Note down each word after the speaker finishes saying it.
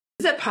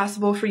Is it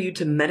possible for you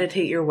to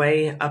meditate your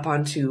way up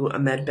onto a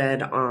med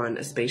bed on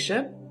a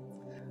spaceship?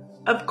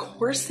 Of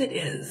course it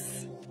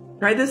is.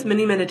 Try this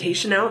mini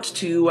meditation out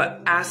to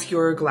ask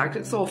your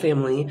galactic soul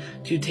family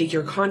to take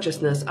your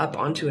consciousness up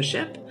onto a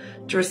ship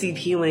to receive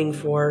healing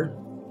for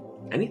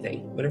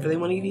anything, whatever they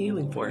want to give you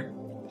healing for.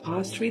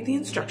 Pause to read the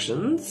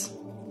instructions.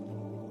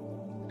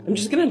 I'm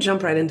just going to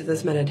jump right into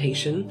this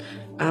meditation.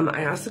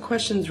 I ask the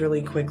questions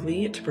really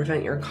quickly to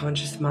prevent your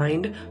conscious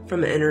mind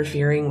from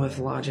interfering with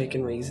logic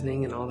and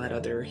reasoning and all that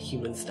other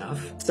human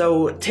stuff.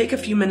 So take a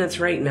few minutes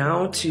right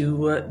now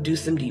to do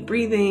some deep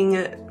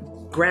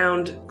breathing,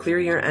 ground, clear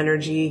your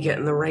energy, get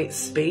in the right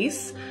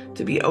space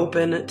to be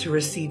open to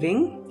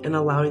receiving and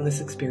allowing this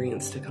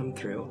experience to come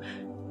through.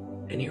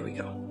 And here we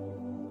go.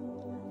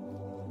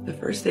 The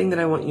first thing that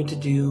I want you to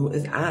do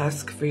is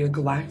ask for your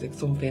galactic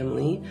soul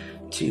family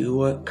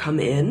to come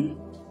in,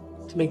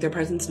 to make their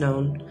presence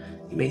known.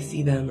 You may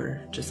see them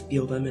or just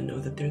feel them and know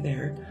that they're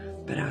there,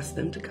 but ask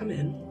them to come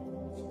in.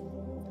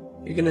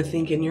 You're going to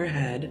think in your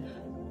head,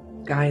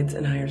 guides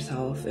and higher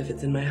self, if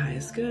it's in my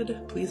highest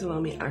good, please allow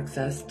me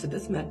access to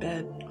this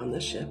medbed on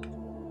this ship.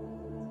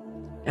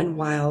 And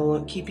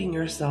while keeping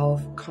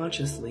yourself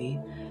consciously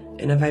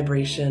in a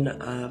vibration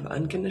of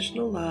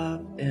unconditional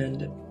love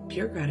and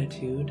pure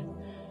gratitude,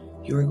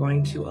 you are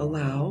going to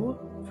allow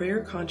for your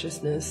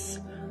consciousness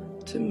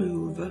to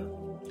move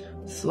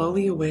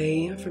slowly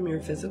away from your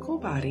physical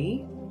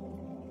body.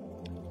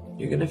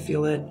 You're going to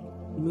feel it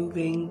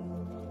moving,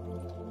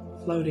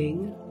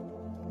 floating,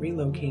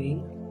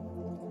 relocating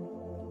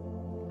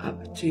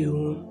up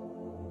to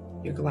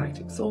your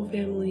galactic soul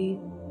family,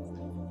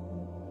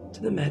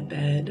 to the med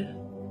bed,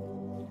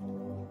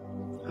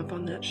 up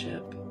on that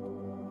ship.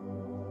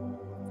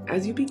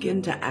 As you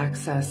begin to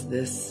access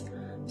this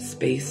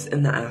space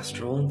in the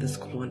astral, this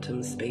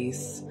quantum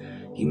space,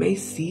 you may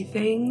see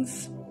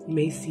things. You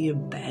may see a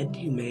bed,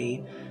 you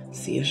may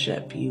see a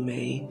ship, you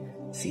may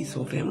see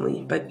soul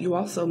family, but you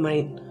also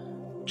might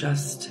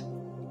just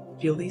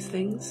feel these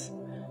things.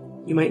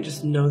 You might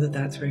just know that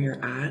that's where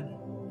you're at.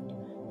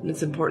 And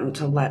it's important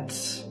to let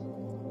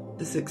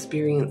this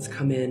experience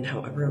come in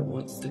however it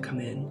wants to come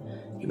in.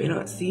 You may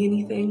not see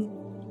anything,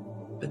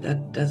 but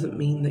that doesn't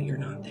mean that you're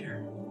not there.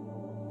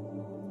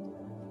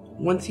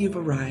 Once you've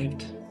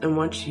arrived, I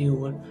want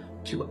you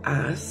to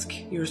ask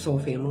your soul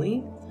family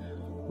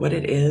what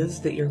it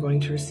is that you're going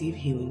to receive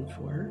healing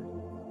for.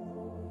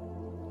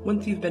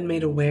 Once you've been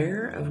made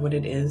aware of what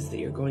it is that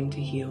you're going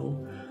to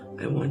heal,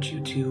 I want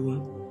you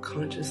to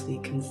consciously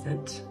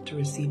consent to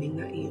receiving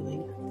that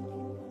healing.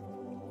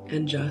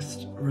 And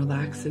just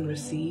relax and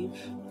receive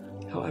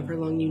however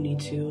long you need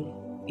to,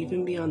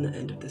 even beyond the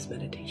end of this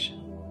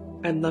meditation.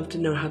 I'd love to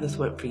know how this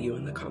went for you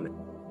in the comments.